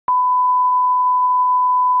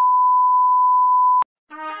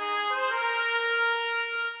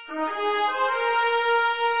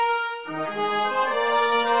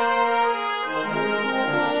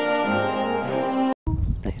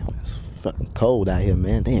fucking cold out here,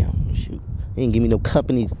 man. Damn, shoot. They ain't give me no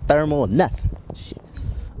company thermal or nothing. Shit.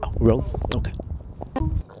 Oh, roll? Okay.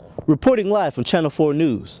 Reporting live from Channel 4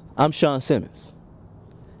 News, I'm Sean Simmons.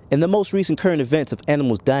 In the most recent current events of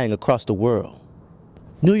animals dying across the world,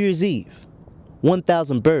 New Year's Eve,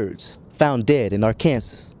 1,000 birds found dead in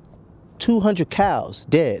Arkansas, 200 cows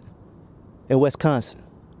dead in Wisconsin,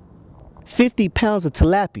 50 pounds of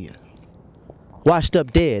tilapia washed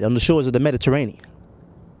up dead on the shores of the Mediterranean,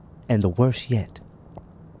 and the worst yet,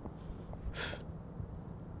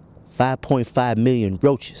 5.5 million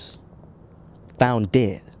roaches found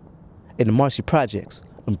dead in the Marcy Projects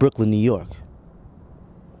in Brooklyn, New York.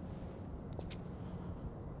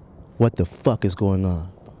 What the fuck is going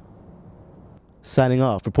on? Signing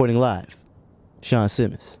off, reporting live, Sean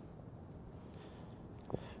Simmons.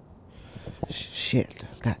 Shit,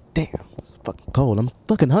 god damn, it's fucking cold. I'm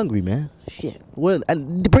fucking hungry, man. Shit, bring a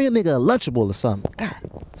nigga a Lunchable or something. God.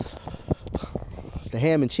 The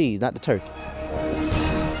ham and cheese, not the turkey.